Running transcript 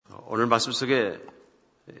오늘 말씀 속에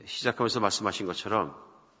시작하면서 말씀하신 것처럼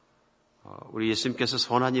우리 예수님께서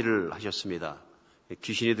선한 일을 하셨습니다.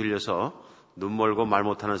 귀신이 들려서 눈 멀고 말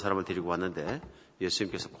못하는 사람을 데리고 왔는데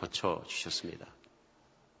예수님께서 고쳐주셨습니다.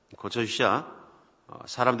 고쳐주시자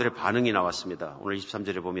사람들의 반응이 나왔습니다. 오늘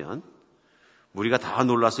 23절에 보면 무리가 다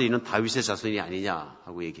놀라서 이는 다윗의 자손이 아니냐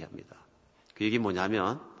하고 얘기합니다. 그 얘기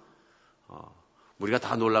뭐냐면 우리가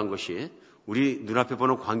다 놀란 것이 우리 눈앞에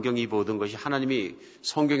보는 광경이 보던 것이 하나님이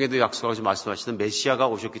성경에도 약속하셔서 말씀하시던 메시아가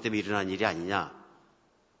오셨기 때문에 일어난 일이 아니냐,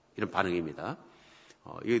 이런 반응입니다.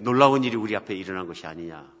 이 놀라운 일이 우리 앞에 일어난 것이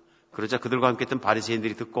아니냐. 그러자 그들과 함께 했던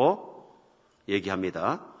바리새인들이 듣고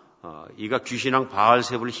얘기합니다. 이가 귀신왕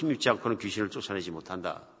바알세불을 힘입지 않고는 귀신을 쫓아내지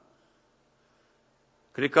못한다.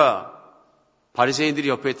 그러니까 바리새인들이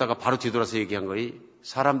옆에 있다가 바로 뒤돌아서 얘기한 거이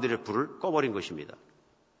사람들의 불을 꺼버린 것입니다.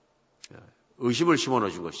 의심을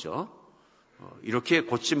심어넣어준 것이죠. 이렇게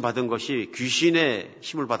고침받은 것이 귀신의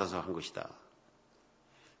힘을 받아서 한 것이다.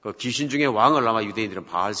 그 귀신 중에 왕을 아마 유대인들은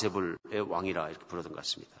바알세불의 왕이라 이렇게 부르던 것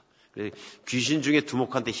같습니다. 그래서 귀신 중에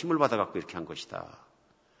두목한테 힘을 받아갖고 이렇게 한 것이다.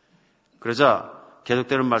 그러자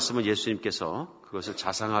계속되는 말씀은 예수님께서 그것을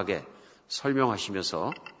자상하게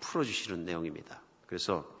설명하시면서 풀어주시는 내용입니다.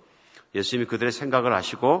 그래서 예수님이 그들의 생각을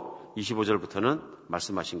아시고 25절부터는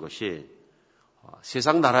말씀하신 것이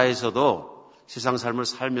세상 나라에서도 세상 삶을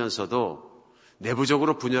살면서도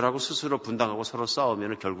내부적으로 분열하고 스스로 분당하고 서로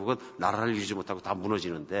싸우면 결국은 나라를 이루지 못하고 다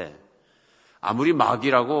무너지는데 아무리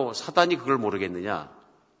마귀라고 사단이 그걸 모르겠느냐.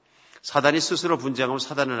 사단이 스스로 분쟁하면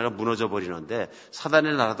사단의 나라가 무너져 버리는데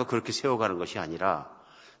사단의 나라도 그렇게 세워가는 것이 아니라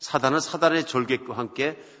사단은 사단의 졸개와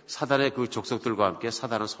함께 사단의 그 족속들과 함께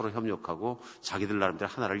사단은 서로 협력하고 자기들 나름대로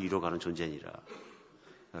하나를 이뤄가는 존재니라.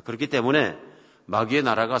 그렇기 때문에 마귀의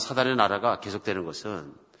나라가 사단의 나라가 계속되는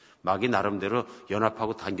것은 마귀 나름대로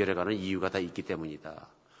연합하고 단결해가는 이유가 다 있기 때문이다.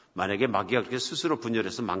 만약에 마귀가 그렇게 스스로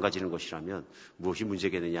분열해서 망가지는 것이라면 무엇이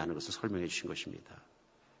문제겠느냐 하는 것을 설명해 주신 것입니다.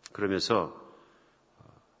 그러면서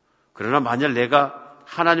그러나 만약 내가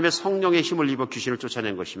하나님의 성령의 힘을 입어 귀신을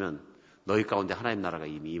쫓아낸 것이면 너희 가운데 하나님 나라가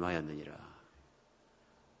이미 임하였느니라.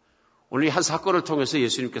 오늘 이 한 사건을 통해서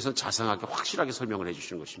예수님께서는 자상하게 확실하게 설명을 해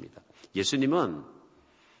주시는 것입니다. 예수님은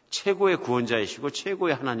최고의 구원자이시고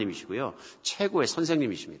최고의 하나님이시고요. 최고의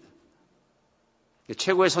선생님이십니다.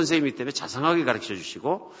 최고의 선생님이기 때문에 자상하게 가르쳐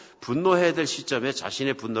주시고 분노해야 될 시점에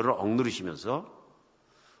자신의 분노를 억누르시면서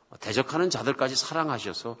대적하는 자들까지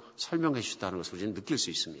사랑하셔서 설명해 주셨다는 것을 우리는 느낄 수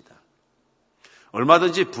있습니다.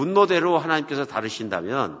 얼마든지 분노대로 하나님께서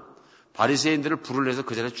다루신다면 바리새인들을 불을 내서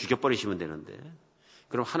그 자리에 죽여버리시면 되는데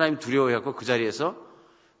그럼 하나님 두려워해갖고 그 자리에서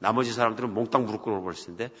나머지 사람들은 몽땅 무릎 꿇어버릴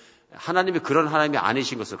텐데 하나님이 그런 하나님이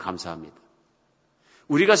아니신 것을 감사합니다.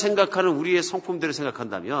 우리가 생각하는 우리의 성품대로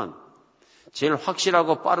생각한다면 제일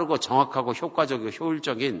확실하고 빠르고 정확하고 효과적이고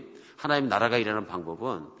효율적인 하나님 나라가 일하는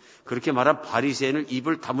방법은 그렇게 말한 바리새인을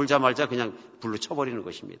입을 다물자 말자 그냥 불로 쳐버리는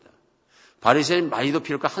것입니다. 바리새인 많이도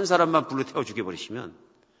필요 없고 한 사람만 불로 태워 죽여버리시면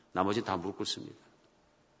나머지는 다 무릎 꿇습니다.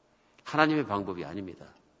 하나님의 방법이 아닙니다.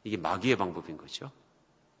 이게 마귀의 방법인 거죠.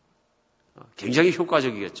 굉장히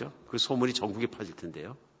효과적이겠죠. 그 소문이 전국에 퍼질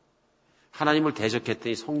텐데요. 하나님을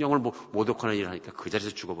대적했더니 성령을 모독하는 일을 하니까 그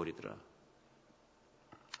자리에서 죽어버리더라.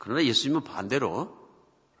 그러나 예수님은 반대로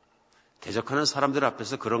대적하는 사람들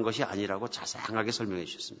앞에서 그런 것이 아니라고 자상하게 설명해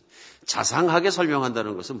주셨습니다. 자상하게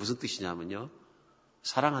설명한다는 것은 무슨 뜻이냐면요.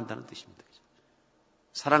 사랑한다는 뜻입니다.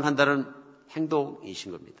 사랑한다는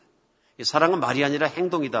행동이신 겁니다. 사랑은 말이 아니라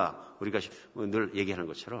행동이다. 우리가 늘 얘기하는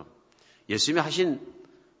것처럼 예수님이 하신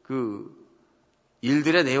그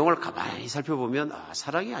일들의 내용을 가만히 살펴보면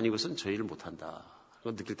사랑이 아니고선 저 일을 못한다.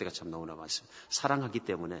 그걸 느낄 때가 참 너무나 많습니다. 사랑하기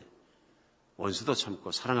때문에 원수도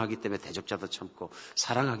참고 사랑하기 때문에 대적자도 참고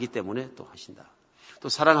사랑하기 때문에 또 하신다. 또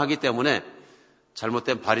사랑하기 때문에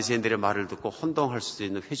잘못된 바리새인들의 말을 듣고 혼동할 수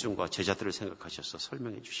있는 회중과 제자들을 생각하셔서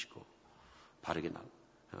설명해 주시고 바르게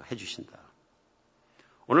해 주신다.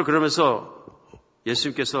 오늘 그러면서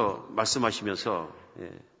예수님께서 말씀하시면서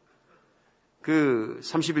그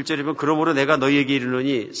 31절이면 그러므로 내가 너희에게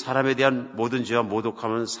이르노니 사람에 대한 모든 죄와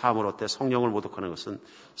모독하면 사함을 얻되 성령을 모독하는 것은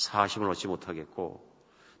사하심을 얻지 못하겠고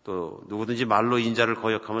또 누구든지 말로 인자를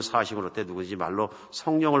거역하면 사하심을 얻되 누구든지 말로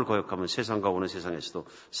성령을 거역하면 세상과 오는 세상에서도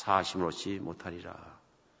사하심을 얻지 못하리라.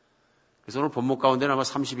 그래서 오늘 본문 가운데는 아마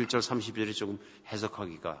 31절, 32절이 조금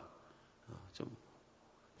해석하기가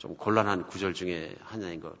좀 곤란한 구절 중에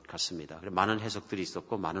하나인 것 같습니다. 많은 해석들이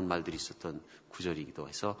있었고 많은 말들이 있었던 구절이기도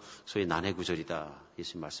해서 소위 난해 구절이다.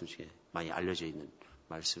 예수님 말씀 중에 많이 알려져 있는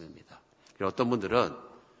말씀입니다. 어떤 분들은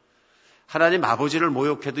하나님 아버지를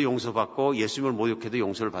모욕해도 용서받고 예수님을 모욕해도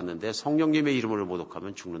용서를 받는데 성령님의 이름을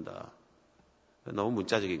모독하면 죽는다. 너무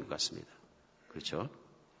문자적인 것 같습니다. 그렇죠?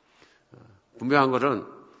 분명한 것은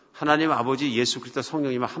하나님 아버지, 예수 그리스도,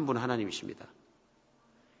 성령님은 한 분 하나님이십니다.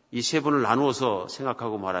 이 세 분을 나누어서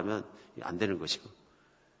생각하고 말하면 안 되는 거죠.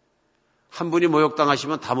 한 분이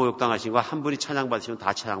모욕당하시면 다 모욕당하신 거, 한 분이 찬양받으시면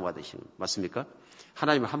다 찬양받으시는 거. 맞습니까?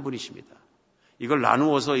 하나님은 한 분이십니다. 이걸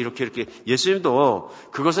나누어서 이렇게 예수님도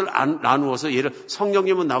그것을 나누어서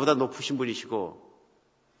성령님은 나보다 높으신 분이시고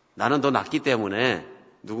나는 더 낮기 때문에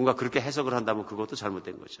누군가 그렇게 해석을 한다면 그것도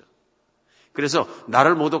잘못된 거죠. 그래서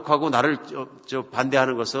나를 모독하고 나를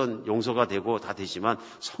반대하는 것은 용서가 되고 다 되지만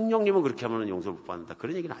성령님은 그렇게 하면 용서를 못 받는다.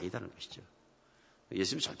 그런 얘기는 아니다는 것이죠.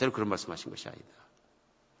 예수님이 절대로 그런 말씀하신 것이 아니다.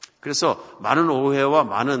 그래서 많은 오해와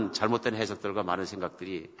많은 잘못된 해석들과 많은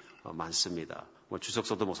생각들이 많습니다.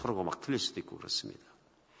 주석서도 서로가 막 틀릴 수도 있고 그렇습니다.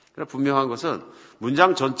 그러나 분명한 것은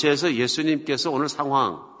문장 전체에서 예수님께서 오늘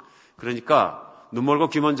상황, 그러니까 눈멀고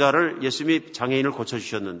귀 먼 자를 예수님이 장애인을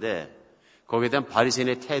고쳐주셨는데 거기에 대한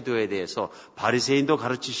바리새인의 태도에 대해서 바리새인도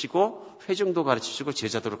가르치시고 회중도 가르치시고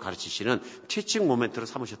제자도를 가르치시는 티칭 모멘트로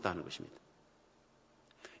삼으셨다는 것입니다.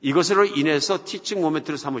 이것으로 인해서 티칭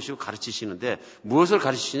모멘트를 삼으시고 가르치시는데 무엇을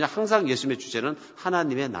가르치시냐? 항상 예수님의 주제는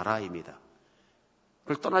하나님의 나라입니다.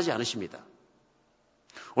 그걸 떠나지 않으십니다.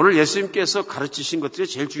 오늘 예수님께서 가르치신 것들이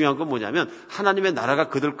제일 중요한 건 뭐냐면 하나님의 나라가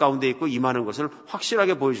그들 가운데 있고 임하는 것을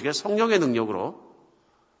확실하게 보여주기 위해 성령의 능력으로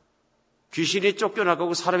귀신이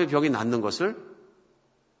쫓겨나가고 사람의 병이 낫는 것을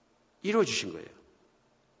이루어주신 거예요.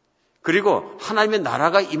 그리고 하나님의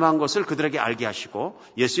나라가 임한 것을 그들에게 알게 하시고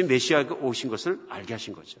예수님 메시아가 오신 것을 알게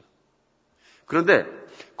하신 거죠. 그런데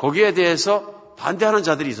거기에 대해서 반대하는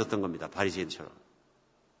자들이 있었던 겁니다. 바리새인처럼.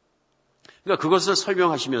 그러니까 그것을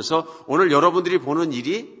설명하시면서 오늘 여러분들이 보는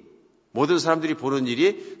일이 모든 사람들이 보는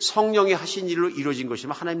일이 성령이 하신 일로 이루어진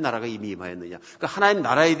것이면 하나님 나라가 이미 임하였느냐. 그러니까 하나님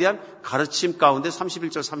나라에 대한 가르침 가운데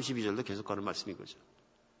 31절, 32절도 계속 가는 말씀인 거죠.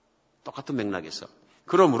 똑같은 맥락에서.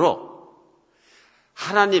 그러므로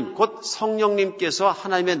하나님, 곧 성령님께서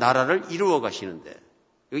하나님의 나라를 이루어 가시는데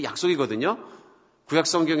이거 약속이거든요. 구약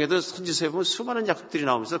성경에도 선지서에 보면 수많은 약속들이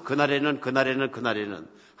나오면서 그날에는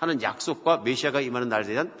하는 약속과 메시아가 임하는 날에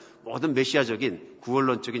대한 모든 메시아적인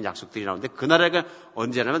구원론적인 약속들이 나오는데 그날에가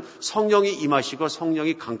언제냐면 성령이 임하시고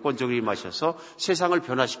성령이 강권적으로 임하셔서 세상을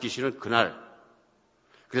변화시키시는 그날.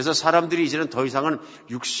 그래서 사람들이 이제는 더 이상은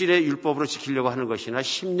육신의 율법으로 지키려고 하는 것이나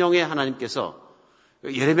심령의 하나님께서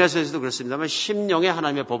예레미야서에서도 그렇습니다만 심령의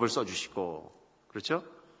하나님의 법을 써주시고 그렇죠?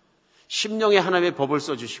 심령의 하나님의 법을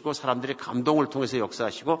써주시고 사람들의 감동을 통해서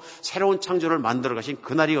역사하시고 새로운 창조를 만들어 가신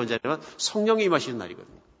그날이 언제냐면 성령이 임하시는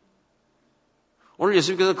날이거든요. 오늘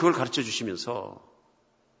예수님께서 그걸 가르쳐 주시면서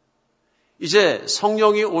이제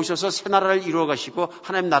성령이 오셔서 새 나라를 이루어 가시고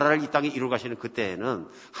하나님 나라를 이 땅에 이루어 가시는 그때에는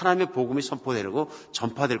하나님의 복음이 선포되고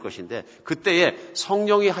전파될 것인데 그때에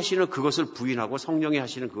성령이 하시는 그것을 부인하고 성령이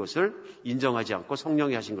하시는 그것을 인정하지 않고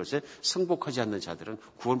성령이 하신 것에 승복하지 않는 자들은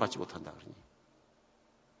구원받지 못한다.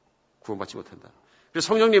 구원받지 못한다. 그래서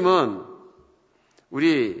성령님은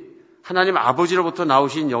우리 하나님 아버지로부터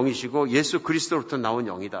나오신 영이시고 예수 그리스도로부터 나온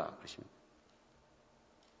영이다. 그러십니다.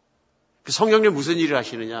 그 성령님 무슨 일을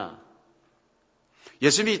하시느냐?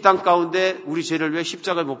 예수님이 이 땅 가운데 우리 죄를 위해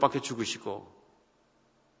십자가에 못 박혀 죽으시고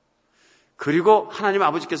그리고 하나님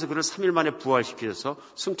아버지께서 그를 3일 만에 부활시키셔서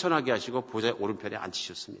승천하게 하시고 보좌의 오른편에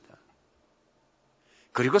앉히셨습니다.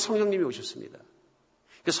 그리고 성령님이 오셨습니다.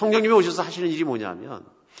 성령님이 오셔서 하시는 일이 뭐냐면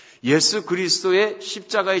예수 그리스도의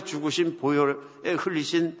십자가에 죽으신 보혈에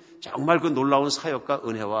흘리신 정말 그 놀라운 사역과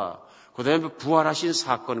은혜와 그다음에 부활하신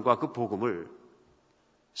사건과 그 복음을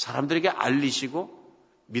사람들에게 알리시고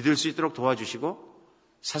믿을 수 있도록 도와주시고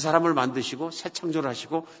새 사람을 만드시고 새 창조를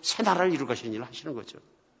하시고 새 나라를 이루어 가시는 일을 하시는 거죠.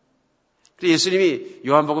 그래서 예수님이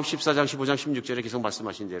요한복음 14장 15장 16절에 계속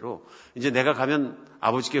말씀하신 대로 이제 내가 가면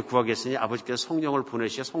아버지께 구하겠으니 아버지께서 성령을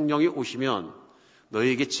보내시어 성령이 오시면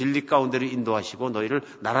너희에게 진리 가운데로 인도하시고 너희를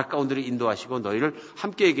나라 가운데로 인도하시고 너희를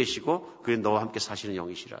함께 계시고 그래 너와 함께 사시는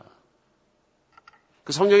영이시라.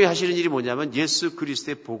 그 성령이 하시는 일이 뭐냐면 예수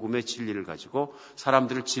그리스도의 복음의 진리를 가지고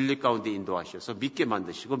사람들을 진리 가운데 인도하셔서 믿게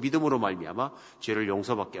만드시고 믿음으로 말미암아 죄를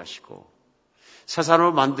용서받게 하시고 새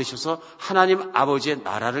사람을 만드셔서 하나님 아버지의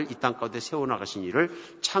나라를 이 땅 가운데 세워나가신 일을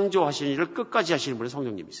창조하시는 일을 끝까지 하시는 분이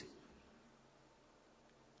성령님이세요.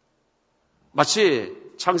 마치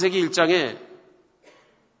창세기 1장에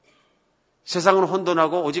세상은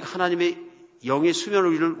혼돈하고 오직 하나님의 영이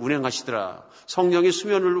수면 위를 운행하시더라. 성령이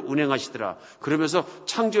수면 위를 운행하시더라. 그러면서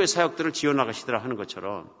창조의 사역들을 지어나가시더라 하는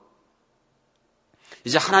것처럼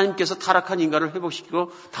이제 하나님께서 타락한 인간을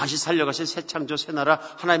회복시키고 다시 살려가신 새 창조, 새 나라,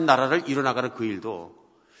 하나님 나라를 이뤄나가는 그 일도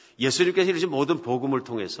예수님께서 이루신 모든 복음을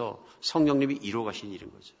통해서 성령님이 이루어가신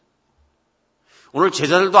일인 거죠. 오늘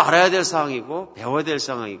제자들도 알아야 될 상황이고 배워야 될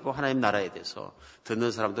상황이고 하나님 나라에 대해서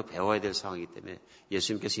듣는 사람도 배워야 될 상황이기 때문에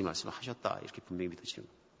예수님께서 이 말씀을 하셨다 이렇게 분명히 믿어지는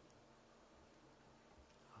겁니다.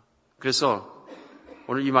 그래서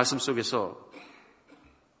오늘 이 말씀 속에서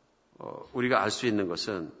우리가 알 수 있는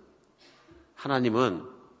것은 하나님은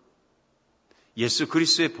예수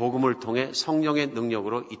그리스도의 복음을 통해 성령의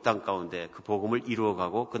능력으로 이 땅 가운데 그 복음을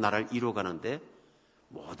이루어가고 그 나라를 이루어가는데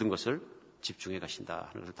모든 것을 집중해 가신다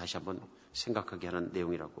하는 것을 다시 한번 생각하게 하는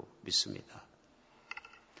내용이라고 믿습니다.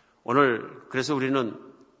 오늘 그래서 우리는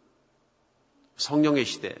성령의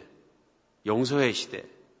시대, 용서의 시대,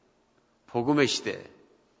 복음의 시대,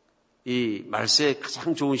 이 말세의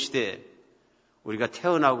가장 좋은 시대에 우리가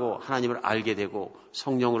태어나고 하나님을 알게 되고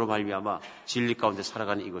성령으로 말미암아 진리 가운데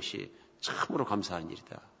살아가는 이것이 참으로 감사한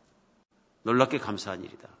일이다. 놀랍게 감사한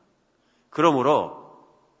일이다. 그러므로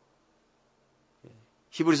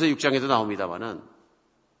히브리서 6장에도 나옵니다마는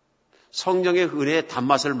성령의 은혜의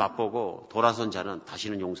단맛을 맛보고 돌아선 자는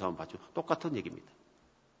다시는 용서함 받죠. 똑같은 얘기입니다.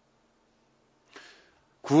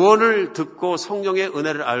 구원을 듣고 성령의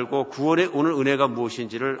은혜를 알고 구원에 오는 은혜가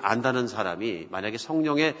무엇인지를 안다는 사람이 만약에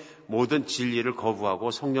성령의 모든 진리를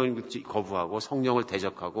거부하고 성령을 거부하고 성령을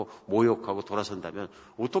대적하고 모욕하고 돌아선다면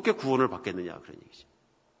어떻게 구원을 받겠느냐 그런 얘기죠.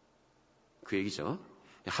 그 얘기죠.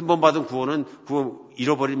 한 번 받은 구원은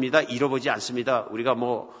잃어버립니다. 잃어버리지 않습니다. 우리가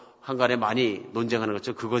한간에 많이 논쟁하는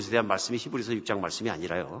것처럼 그것에 대한 말씀이 히브리서 6장 말씀이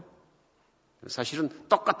아니라요. 사실은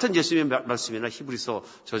똑같은 예수님의 말씀이나 히브리서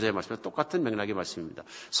저자의 말씀이나 똑같은 맥락의 말씀입니다.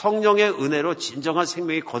 성령의 은혜로 진정한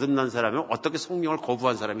생명이 거듭난 사람은 어떻게 성령을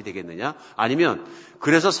거부한 사람이 되겠느냐? 아니면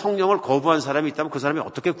그래서 성령을 거부한 사람이 있다면 그 사람이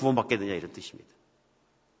어떻게 구원받겠느냐 이런 뜻입니다.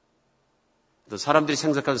 또 사람들이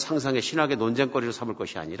생각하는 상상의 신학의 논쟁거리로 삼을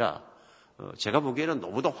것이 아니라 제가 보기에는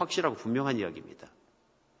너무도 확실하고 분명한 이야기입니다.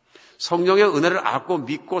 성령의 은혜를 알고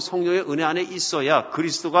믿고 성령의 은혜 안에 있어야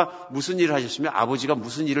그리스도가 무슨 일을 하셨으며 아버지가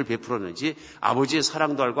무슨 일을 베풀었는지 아버지의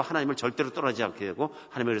사랑도 알고 하나님을 절대로 떠나지 않게 되고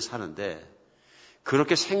하나님을 사는데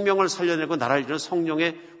그렇게 생명을 살려내고 나라를 이루는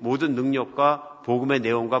성령의 모든 능력과 복음의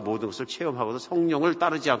내용과 모든 것을 체험하고도 성령을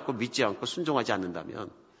따르지 않고 믿지 않고 순종하지 않는다면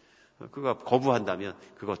그가 거부한다면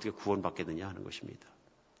그가 어떻게 구원받겠느냐 하는 것입니다.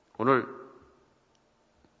 오늘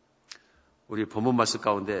우리 본문 말씀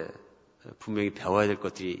가운데 분명히 배워야 될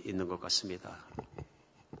것들이 있는 것 같습니다.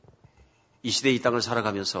 이 시대에 이 땅을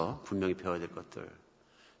살아가면서 분명히 배워야 될 것들.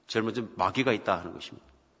 제일 먼저 마귀가 있다 하는 것입니다.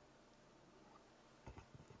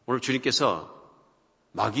 오늘 주님께서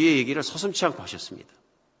마귀의 얘기를 서슴지 않고 하셨습니다.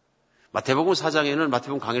 마태복음 4장에는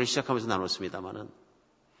마태복음 강의를 시작하면서 나눴습니다마는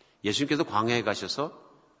예수님께서 광야에 가셔서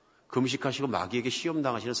금식하시고 마귀에게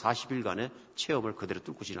시험당하시는 40일간의 체험을 그대로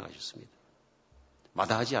뚫고 지나가셨습니다.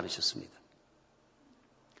 마다하지 않으셨습니다.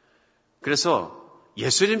 그래서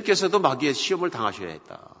예수님께서도 마귀의 시험을 당하셔야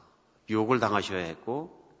했다. 유혹을 당하셔야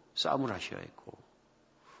했고 싸움을 하셔야 했고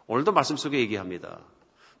오늘도 말씀 속에 얘기합니다.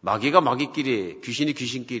 마귀가 마귀끼리 귀신이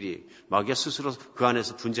귀신끼리 마귀가 스스로 그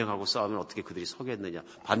안에서 분쟁하고 싸우면 어떻게 그들이 서겠느냐.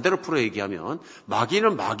 반대로 풀어 얘기하면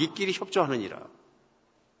마귀는 마귀끼리 협조하느니라.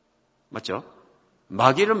 맞죠?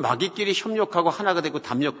 마귀는 마귀끼리 협력하고 하나가 되고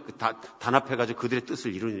단합해가지고 그들의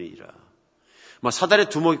뜻을 이루느니라. 사단의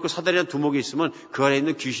두목이 있고 사단이라는 두목이 있으면 그 안에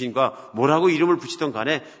있는 귀신과 뭐라고 이름을 붙이던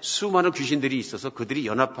간에 수많은 귀신들이 있어서 그들이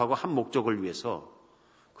연합하고 한 목적을 위해서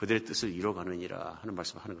그들의 뜻을 이뤄가느니라 하는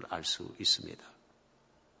말씀을 하는 걸 알 수 있습니다.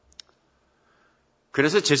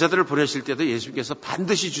 그래서 제자들을 보내실 때도 예수님께서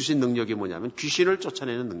반드시 주신 능력이 뭐냐면 귀신을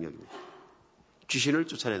쫓아내는 능력입니다. 귀신을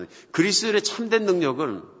쫓아내는 그리스도인의 참된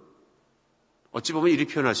능력은 어찌 보면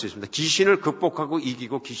이렇게 표현할 수 있습니다. 귀신을 극복하고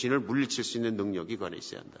이기고 귀신을 물리칠 수 있는 능력이 그 안에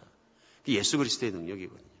있어야 한다. 예수 그리스도의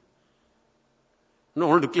능력이거든요.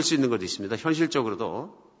 오늘 느낄 수 있는 것도 있습니다.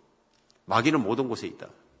 현실적으로도 마귀는 모든 곳에 있다.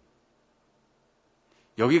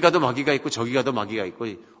 여기 가도 마귀가 있고 저기 가도 마귀가 있고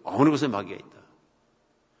어느 곳에 마귀가 있다.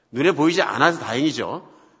 눈에 보이지 않아서 다행이죠.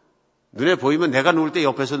 눈에 보이면 내가 누울 때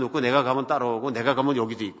옆에서 눕고 내가 가면 따라오고 내가 가면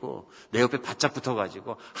여기도 있고 내 옆에 바짝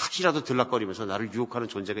붙어가지고 하시라도 들락거리면서 나를 유혹하는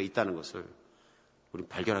존재가 있다는 것을 우리는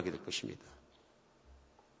발견하게 될 것입니다.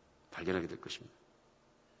 발견하게 될 것입니다.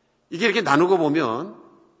 이게 이렇게 나누고 보면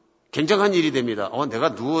굉장한 일이 됩니다. 내가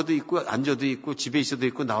누워도 있고 앉아도 있고 집에 있어도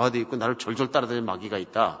있고 나와도 있고 나를 졸졸 따라다니는 마귀가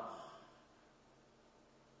있다.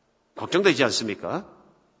 걱정되지 않습니까?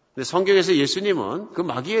 근데 성경에서 예수님은 그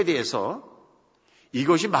마귀에 대해서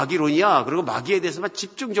이것이 마귀론이야. 그리고 마귀에 대해서만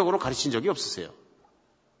집중적으로 가르친 적이 없으세요.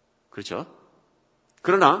 그렇죠?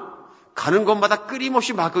 그러나 가는 곳마다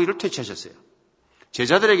끊임없이 마귀를 퇴치하셨어요.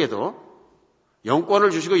 제자들에게도 영권을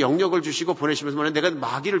주시고 영력을 주시고 보내시면서 말해 내가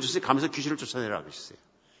마귀를 주세요. 가면서 귀신을 쫓아내라 그러셨어요.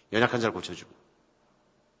 연약한 자를 고쳐주고.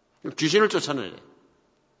 귀신을 쫓아내래.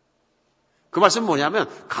 그 말씀은 뭐냐면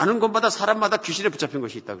가는 곳마다 사람마다 귀신에 붙잡힌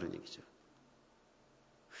것이 있다 그런 얘기죠.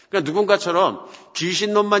 그러니까 누군가처럼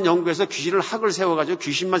귀신론만 연구해서 귀신을 학을 세워가지고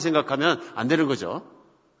귀신만 생각하면 안 되는 거죠.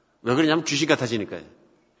 왜 그러냐면 귀신 같아지니까요.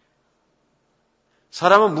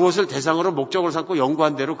 사람은 무엇을 대상으로 목적을 삼고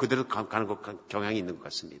연구한 대로 그대로 가는 경향이 있는 것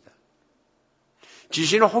같습니다.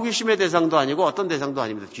 귀신은 호기심의 대상도 아니고 어떤 대상도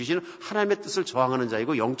아닙니다. 귀신은 하나님의 뜻을 저항하는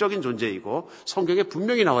자이고 영적인 존재이고 성경에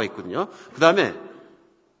분명히 나와 있거든요. 그 다음에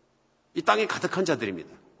이 땅에 가득한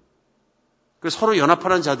자들입니다. 서로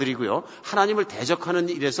연합하는 자들이고요. 하나님을 대적하는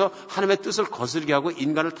일에서 하나님의 뜻을 거스르게 하고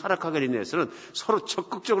인간을 타락하게 하는 일에서는 서로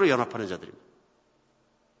적극적으로 연합하는 자들입니다.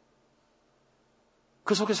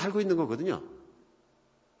 그 속에 살고 있는 거거든요.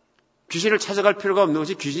 귀신을 찾아갈 필요가 없는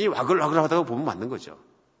것이 귀신이 와글와글 하다가 보면 맞는 거죠.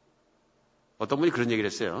 어떤 분이 그런 얘기를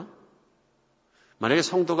했어요. 만약에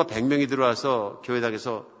성도가 100명이 들어와서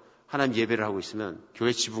교회당에서 하나님 예배를 하고 있으면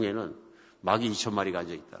교회 지붕에는 마귀 2,000마리가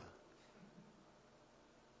앉아있다.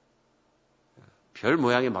 별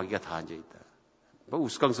모양의 마귀가 다 앉아있다. 뭐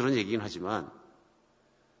우스꽝스러운 얘기긴 하지만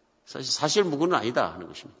사실 무구는 아니다 하는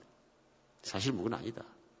것입니다. 사실 무구는 아니다.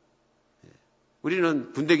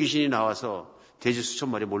 우리는 군대 귀신이 나와서 돼지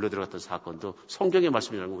수천 마리 몰려 들어갔던 사건도 성경의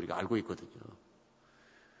말씀이라는 걸 우리가 알고 있거든요.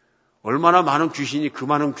 얼마나 많은 귀신이 그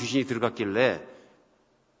많은 귀신이 들어갔길래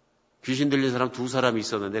귀신 들린 사람 2사람이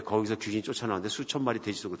있었는데 거기서 귀신이 쫓아나왔는데 수천 마리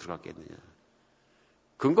돼지 속으로 들어갔겠느냐.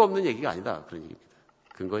 근거 없는 얘기가 아니다. 그런 얘기입니다.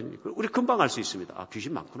 근거는 우리 금방 알 수 있습니다. 아,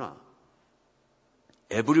 귀신 많구나.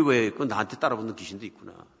 에브리웨어에 있고 나한테 따라붙는 귀신도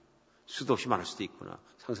있구나. 수도 없이 많을 수도 있구나.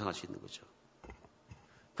 상상할 수 있는 거죠.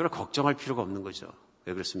 그러나 걱정할 필요가 없는 거죠.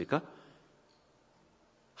 왜 그렇습니까?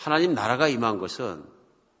 하나님 나라가 임한 것은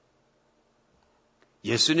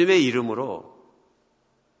예수님의 이름으로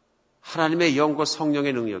하나님의 영과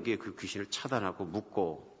성령의 능력이 그 귀신을 차단하고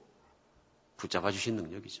묶고 붙잡아 주신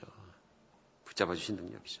능력이죠. 붙잡아 주신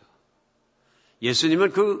능력이죠.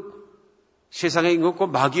 예수님은 그 세상에 있는 것과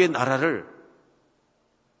마귀의 나라를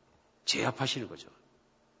제압하시는 거죠.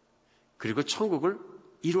 그리고 천국을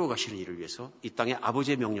이루어 가시는 일을 위해서 이 땅에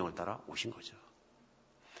아버지의 명령을 따라 오신 거죠.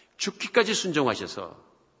 죽기까지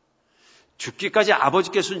순종하셔서 죽기까지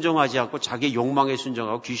아버지께 순종하지 않고 자기의 욕망에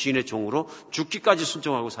순종하고 귀신의 종으로 죽기까지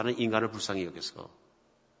순종하고 사는 인간을 불쌍히 여겨서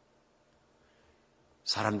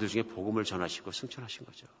사람들 중에 복음을 전하시고 승천하신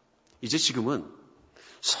거죠. 이제 지금은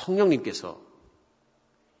성령님께서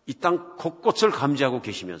이 땅 곳곳을 감지하고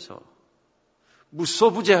계시면서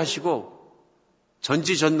무소부재하시고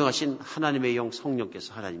전지전능하신 하나님의 영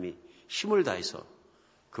성령께서 하나님이 힘을 다해서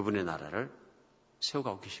그분의 나라를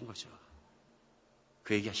세워가고 계신 거죠.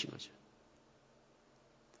 그 얘기하신 거죠.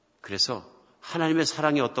 그래서 하나님의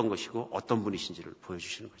사랑이 어떤 것이고 어떤 분이신지를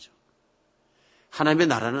보여주시는 거죠. 하나님의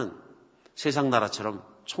나라는 세상 나라처럼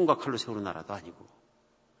총과 칼로 세우는 나라도 아니고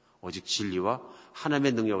오직 진리와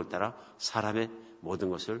하나님의 능력을 따라 사람의 모든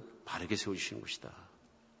것을 바르게 세워주시는 것이다.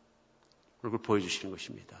 그걸 보여주시는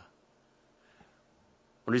것입니다.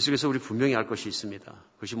 오늘 이 속에서 우리 분명히 알 것이 있습니다.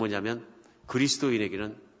 그것이 뭐냐면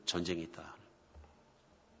그리스도인에게는 전쟁이 있다.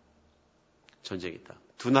 전쟁이 있다.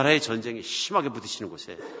 두 나라의 전쟁이 심하게 부딪히는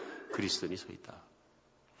곳에 그리스도인이 서 있다.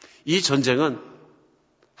 이 전쟁은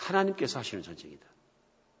하나님께서 하시는 전쟁이다.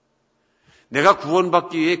 내가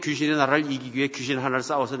구원받기 위해 귀신의 나라를 이기기 위해 귀신 하나를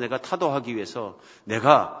싸워서 내가 타도하기 위해서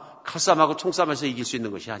내가 칼싸움하고 총싸움에서 이길 수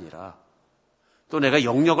있는 것이 아니라 또 내가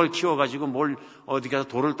영역을 키워가지고 어디 가서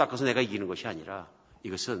돌을 닦아서 내가 이기는 것이 아니라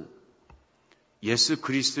이것은 예수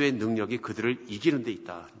그리스도의 능력이 그들을 이기는 데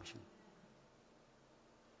있다 하는 것입니다.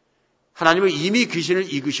 하나님은 이미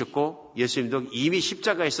귀신을 이기셨고 예수님도 이미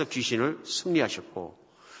십자가에서 귀신을 승리하셨고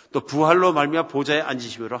또 부활로 말미암아 보좌에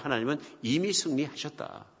앉으심으로 하나님은 이미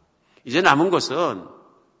승리하셨다. 이제 남은 것은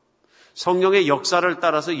성령의 역사를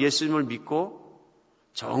따라서 예수님을 믿고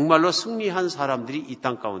정말로 승리한 사람들이 이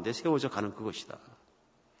땅 가운데 세워져 가는 그것이다.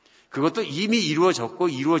 그것도 이미 이루어졌고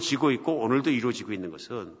이루어지고 있고 오늘도 이루어지고 있는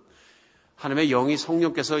것은 하나님의 영이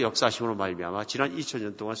성령께서 역사하심으로 말미암아 지난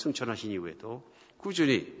 2000년 동안 승천하신 이후에도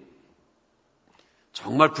꾸준히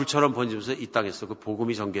정말 불처럼 번지면서 이 땅에서 그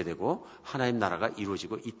복음이 전개되고 하나님 나라가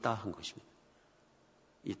이루어지고 있다 한 것입니다.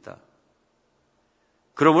 있다.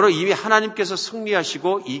 그러므로 이미 하나님께서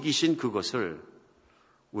승리하시고 이기신 그것을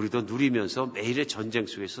우리도 누리면서 매일의 전쟁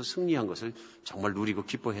속에서 승리한 것을 정말 누리고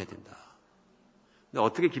기뻐해야 된다. 근데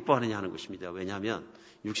어떻게 기뻐하느냐 하는 것입니다. 왜냐하면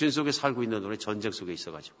육신 속에 살고 있는 우리 전쟁 속에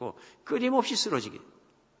있어가지고 끊임없이 쓰러지게.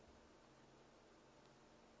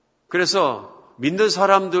 그래서 믿는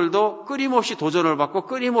사람들도 끊임없이 도전을 받고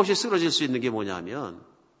끊임없이 쓰러질 수 있는 게 뭐냐면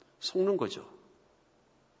속는 거죠.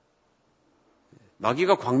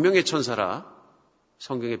 마귀가 광명의 천사라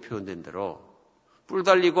성경에 표현된 대로 뿔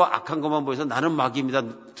달리고 악한 것만 보여서 나는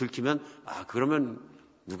마귀입니다 들키면 그러면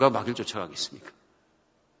누가 마귀를 쫓아가겠습니까?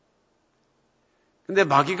 근데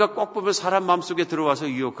마귀가 꼭 보면 사람 마음속에 들어와서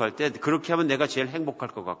유혹할 때 그렇게 하면 내가 제일 행복할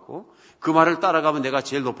것 같고 그 말을 따라가면 내가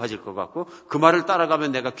제일 높아질 것 같고 그 말을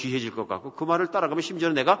따라가면 내가 귀해질 것 같고 그 말을 따라가면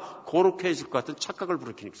심지어는 내가 거룩해질 것 같은 착각을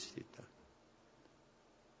불러일으킬 수 있다.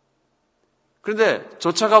 그런데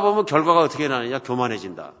쫓아가 보면 결과가 어떻게 나느냐?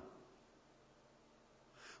 교만해진다.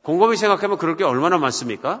 곰곰이 생각하면 그럴 게 얼마나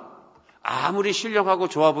많습니까? 아무리 신령하고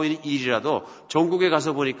좋아 보이는 일이라도 전국에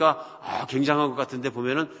가서 보니까 굉장한 것 같은데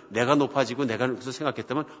보면은 내가 높아지고 내가 그래서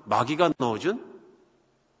생각했다면 마귀가 넣어준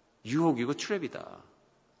유혹이고 트랩이다.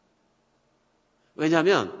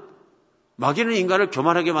 왜냐하면 마귀는 인간을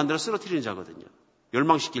교만하게 만들어 쓰러뜨리는 자거든요.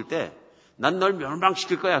 멸망시킬 때 난 널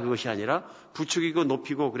멸망시킬 거야 그것이 아니라 부추기고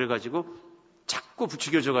높이고 그래가지고 자꾸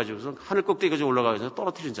부추겨져가지고서 하늘 꼭대기까지 올라가서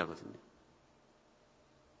떨어뜨리는 자거든요.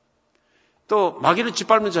 또 마귀는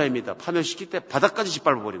짓밟는 자입니다. 파멸시킬 때 바닥까지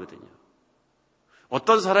짓밟아버리거든요.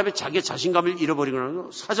 어떤 사람이 자기의 자신감을 잃어버리거나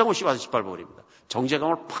사정없이 와서 짓밟아버립니다.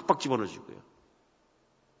 정제감을 팍팍 집어넣어주고요.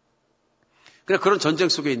 그런 전쟁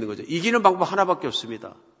속에 있는 거죠. 이기는 방법 하나밖에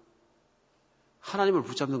없습니다. 하나님을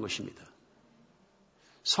붙잡는 것입니다.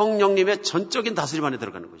 성령님의 전적인 다스림 안에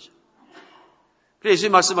들어가는 거죠. 그래서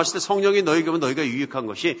예수님 말씀하실 때 성령이 너에게 오면 너희가 유익한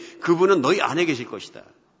것이 그분은 너희 안에 계실 것이다.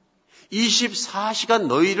 24시간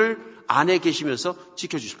너희를 안에 계시면서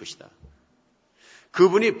지켜주실 것이다.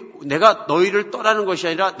 그분이 내가 너희를 떠나는 것이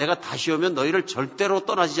아니라 내가 다시 오면 너희를 절대로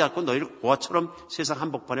떠나지 않고 너희를 고아처럼 세상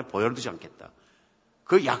한복판에 버려두지 않겠다.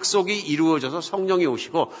 그 약속이 이루어져서 성령이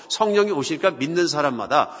오시고 성령이 오시니까 믿는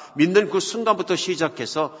사람마다 믿는 그 순간부터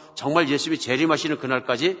시작해서 정말 예수님이 재림하시는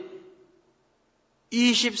그날까지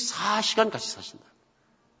 24시간 같이 사신다.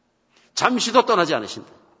 잠시도 떠나지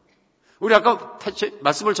않으신다. 우리 아까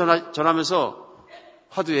말씀을 전하면서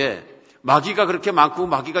화두에 마귀가 그렇게 많고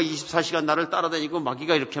마귀가 24시간 나를 따라다니고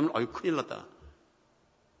마귀가 이렇게 하면 큰일 났다.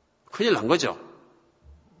 큰일 난 거죠.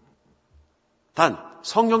 단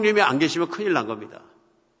성령님이 안 계시면 큰일 난 겁니다.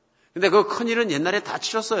 근데 그 큰일은 옛날에 다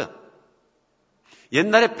치렀어요.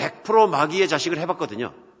 옛날에 100% 마귀의 자식을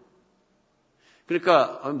해봤거든요.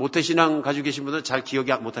 그러니까 모태신앙 가지고 계신 분들은 잘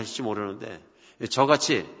기억이 못하실지 모르는데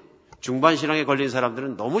저같이 중반신앙에 걸린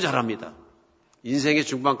사람들은 너무 잘합니다. 인생의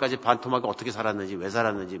중반까지 반토막이 어떻게 살았는지, 왜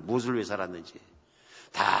살았는지, 무엇을 위해 살았는지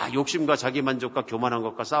다 욕심과 자기 만족과 교만한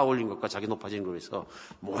것과 쌓아올린 것과 자기 높아진 걸 위해서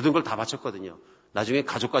모든 걸 다 바쳤거든요. 나중에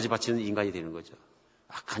가족까지 바치는 인간이 되는 거죠.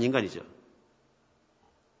 악한 인간이죠.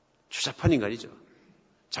 추잡한 인간이죠.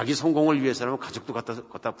 자기 성공을 위해서라면 가족도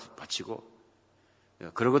갖다 바치고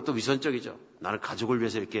그런 것도 위선적이죠. 나는 가족을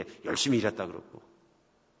위해서 이렇게 열심히 일했다 그러고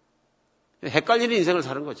헷갈리는 인생을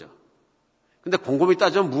사는 거죠. 근데 곰곰이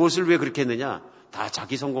따지면 무엇을 위해 그렇게 했느냐? 다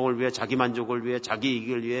자기 성공을 위해, 자기 만족을 위해, 자기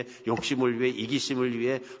이익을 위해, 욕심을 위해, 이기심을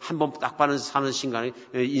위해 한 번 딱 사는 순간에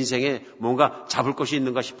인생에 뭔가 잡을 것이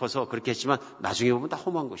있는가 싶어서 그렇게 했지만 나중에 보면 다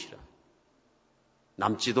허무한 것이라.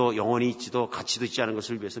 남지도 영원히 있지도 가치도 있지 않은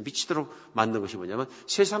것을 위해서 미치도록 만든 것이 뭐냐면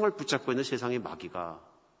세상을 붙잡고 있는 세상의 마귀가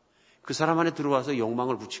그 사람 안에 들어와서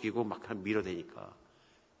욕망을 부추기고 막 밀어대니까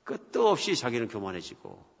끝도 없이 자기는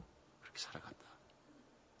교만해지고 그렇게 살아간다.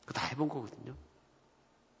 그거 다 해본 거거든요.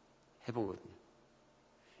 해본 거거든요.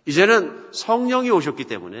 이제는 성령이 오셨기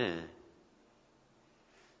때문에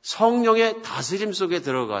성령의 다스림 속에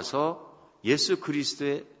들어가서 예수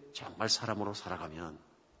그리스도의 정말 사람으로 살아가면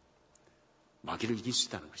마귀를 이길 수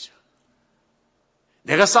있다는 거죠.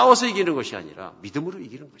 내가 싸워서 이기는 것이 아니라 믿음으로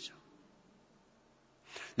이기는 거죠.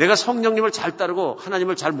 내가 성령님을 잘 따르고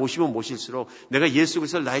하나님을 잘 모시면 모실수록 내가 예수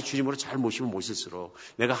그리스도를 나의 주님으로 잘 모시면 모실수록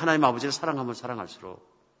내가 하나님 아버지를 사랑하면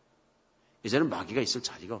사랑할수록 이제는 마귀가 있을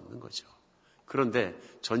자리가 없는 거죠. 그런데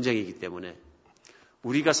전쟁이기 때문에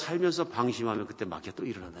우리가 살면서 방심하면 그때 마귀가 또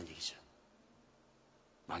일어난다는 얘기죠.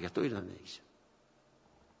 마귀가 또 일어난다는 얘기죠.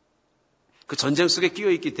 그 전쟁 속에 끼어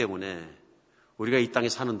있기 때문에 우리가 이 땅에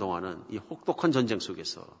사는 동안은 이 혹독한 전쟁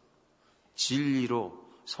속에서 진리로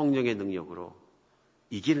성령의 능력으로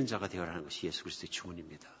이기는 자가 되어라는 것이 예수 그리스도의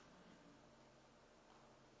주문입니다.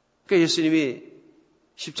 그러니까 예수님이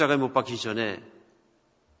십자가에 못 박히기 전에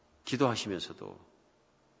기도하시면서도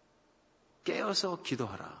깨어서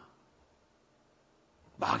기도하라.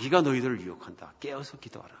 마귀가 너희들을 유혹한다. 깨어서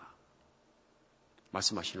기도하라.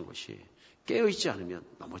 말씀하시는 것이 깨어있지 않으면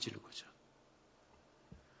넘어지는 거죠.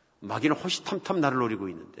 마귀는 호시탐탐 나를 노리고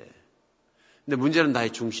있는데 근데 문제는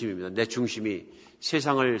나의 중심입니다. 내 중심이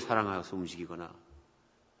세상을 사랑하여서 움직이거나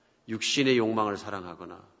육신의 욕망을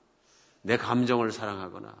사랑하거나 내 감정을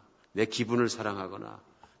사랑하거나 내 기분을 사랑하거나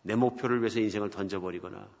내 목표를 위해서 인생을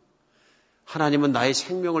던져버리거나 하나님은 나의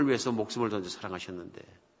생명을 위해서 목숨을 던져 사랑하셨는데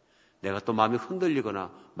내가 또 마음이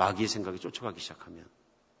흔들리거나 마귀의 생각이 쫓아가기 시작하면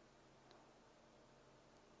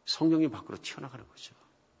성령님 밖으로 튀어나가는 거죠.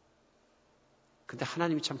 근데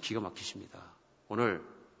하나님이 참 기가 막히십니다. 오늘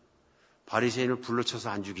바리새인을 불러쳐서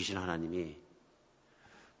안 죽이신 하나님이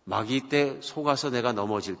마귀 때 속아서 내가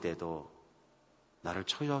넘어질 때도 나를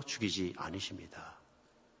쳐서 죽이지 않으십니다.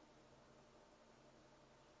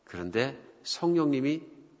 그런데 성령님이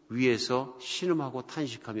위에서 신음하고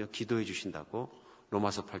탄식하며 기도해 주신다고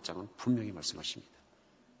로마서 8장은 분명히 말씀하십니다.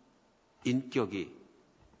 인격이,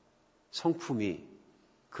 성품이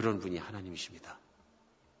그런 분이 하나님이십니다.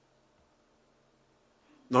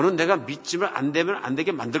 너는 내가 믿지만 안 되면 안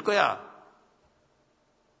되게 만들 거야.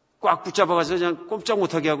 꽉 붙잡아가서 그냥 꼼짝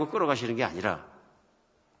못하게 하고 끌어가시는 게 아니라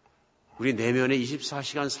우리 내면에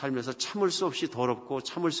 24시간 살면서 참을 수 없이 더럽고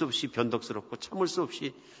참을 수 없이 변덕스럽고 참을 수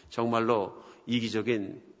없이 정말로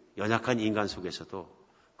이기적인 연약한 인간 속에서도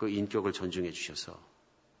그 인격을 존중해 주셔서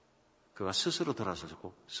그가 스스로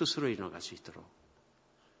돌아서고 스스로 일어나갈 수 있도록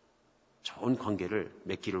좋은 관계를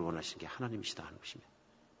맺기를 원하시는 게 하나님이시다 하는 것입니다.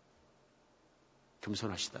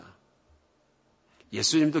 겸손하시다.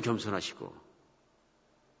 예수님도 겸손하시고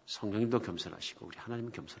성령님도 겸손하시고 우리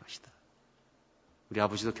하나님은 겸손하시다. 우리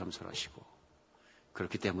아버지도 겸손하시고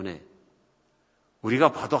그렇기 때문에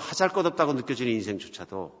우리가 봐도 하잘것없다고 느껴지는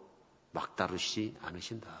인생조차도 막다르시지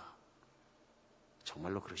않으신다.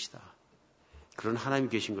 정말로 그러시다. 그런 하나님이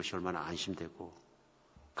계신 것이 얼마나 안심되고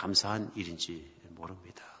감사한 일인지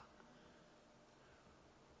모릅니다.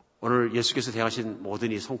 오늘 예수께서 대하신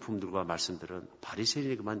모든 이 성품들과 말씀들은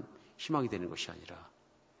바리새인에게만 희망이 되는 것이 아니라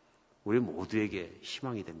우리 모두에게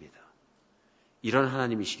희망이 됩니다. 이런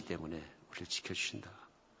하나님이시기 때문에 우리를 지켜주신다.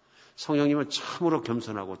 성령님은 참으로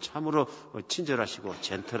겸손하고 참으로 친절하시고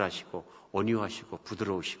젠틀하시고 온유하시고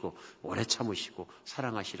부드러우시고 오래 참으시고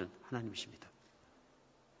사랑하시는 하나님이십니다.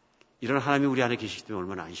 이런 하나님이 우리 안에 계시기 때문에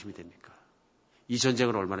얼마나 안심이 됩니까? 이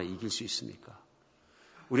전쟁을 얼마나 이길 수 있습니까?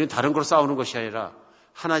 우리는 다른 걸로 싸우는 것이 아니라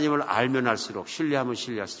하나님을 알면 알수록 신뢰하면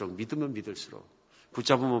신뢰할수록 믿으면 믿을수록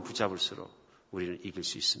붙잡으면 붙잡을수록 우리는 이길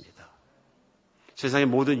수 있습니다. 세상의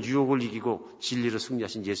모든 유혹을 이기고 진리로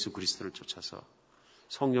승리하신 예수 그리스도를 쫓아서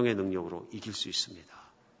성령의 능력으로 이길 수 있습니다.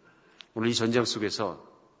 오늘 이 전쟁 속에서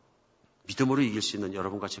믿음으로 이길 수 있는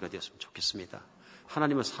여러분과 제가 되었으면 좋겠습니다.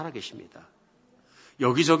 하나님은 살아계십니다.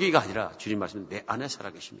 여기저기가 아니라 주님 말씀은 내 안에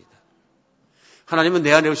살아계십니다. 하나님은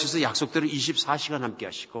내 안에 오셔서 약속대로 24시간 함께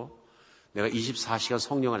하시고 내가 24시간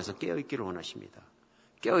성령 안에서 깨어있기를 원하십니다.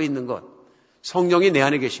 깨어있는 것, 성령이 내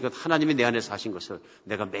안에 계신 것, 하나님이 내 안에 사신 것을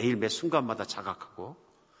내가 매일 매 순간마다 자각하고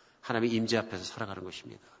하나님의 임재 앞에서 살아가는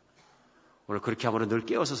것입니다. 오늘 그렇게 하면 늘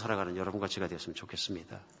깨어서 살아가는 여러분과 제가 되었으면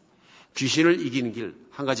좋겠습니다. 귀신을 이기는 길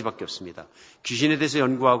한 가지밖에 없습니다. 귀신에 대해서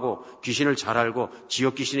연구하고 귀신을 잘 알고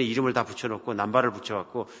지역 귀신의 이름을 다 붙여놓고 남발을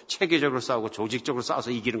붙여갖고 체계적으로 싸우고 조직적으로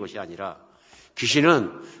싸워서 이기는 것이 아니라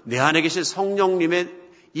귀신은 내 안에 계신 성령님의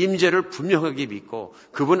임재를 분명하게 믿고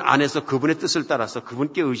그분 안에서 그분의 뜻을 따라서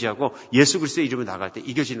그분께 의지하고 예수 그리스도의 이름을 나갈 때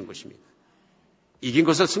이겨지는 것입니다. 이긴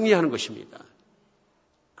것을 승리하는 것입니다.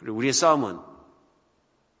 그리고 우리의 싸움은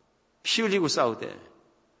피 흘리고 싸우되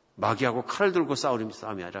마귀하고 칼을 들고 싸우는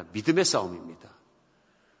싸움이 아니라 믿음의 싸움입니다.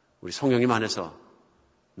 우리 성령님 안에서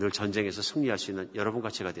늘 전쟁에서 승리할 수 있는 여러분과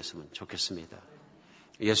제가 됐으면 좋겠습니다.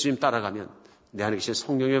 예수님 따라가면 내 안에 계신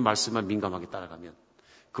성령의 말씀만 민감하게 따라가면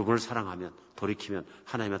그분을 사랑하면 돌이키면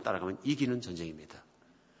하나님을 따라가면 이기는 전쟁입니다.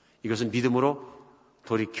 이것은 믿음으로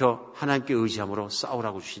돌이켜 하나님께 의지함으로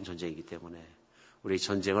싸우라고 주신 전쟁이기 때문에 우리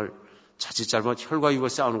전쟁을 자칫 잘못 혈과 육을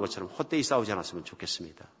싸우는 것처럼 헛되이 싸우지 않았으면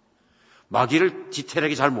좋겠습니다. 마귀를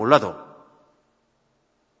디테일하게 잘 몰라도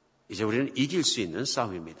이제 우리는 이길 수 있는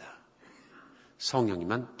싸움입니다.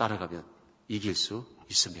 성령님만 따라가면 이길 수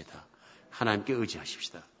있습니다. 하나님께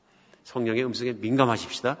의지하십시다. 성령의 음성에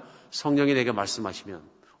민감하십시다. 성령이 내게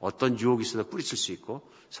말씀하시면 어떤 유혹이 있어도 뿌리칠 수 있고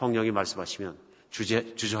성령이 말씀하시면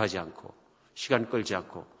주저하지 않고 시간 끌지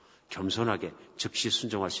않고 겸손하게 즉시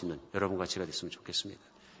순종할 수 있는 여러분과 제가 됐으면 좋겠습니다.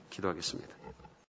 기도하겠습니다.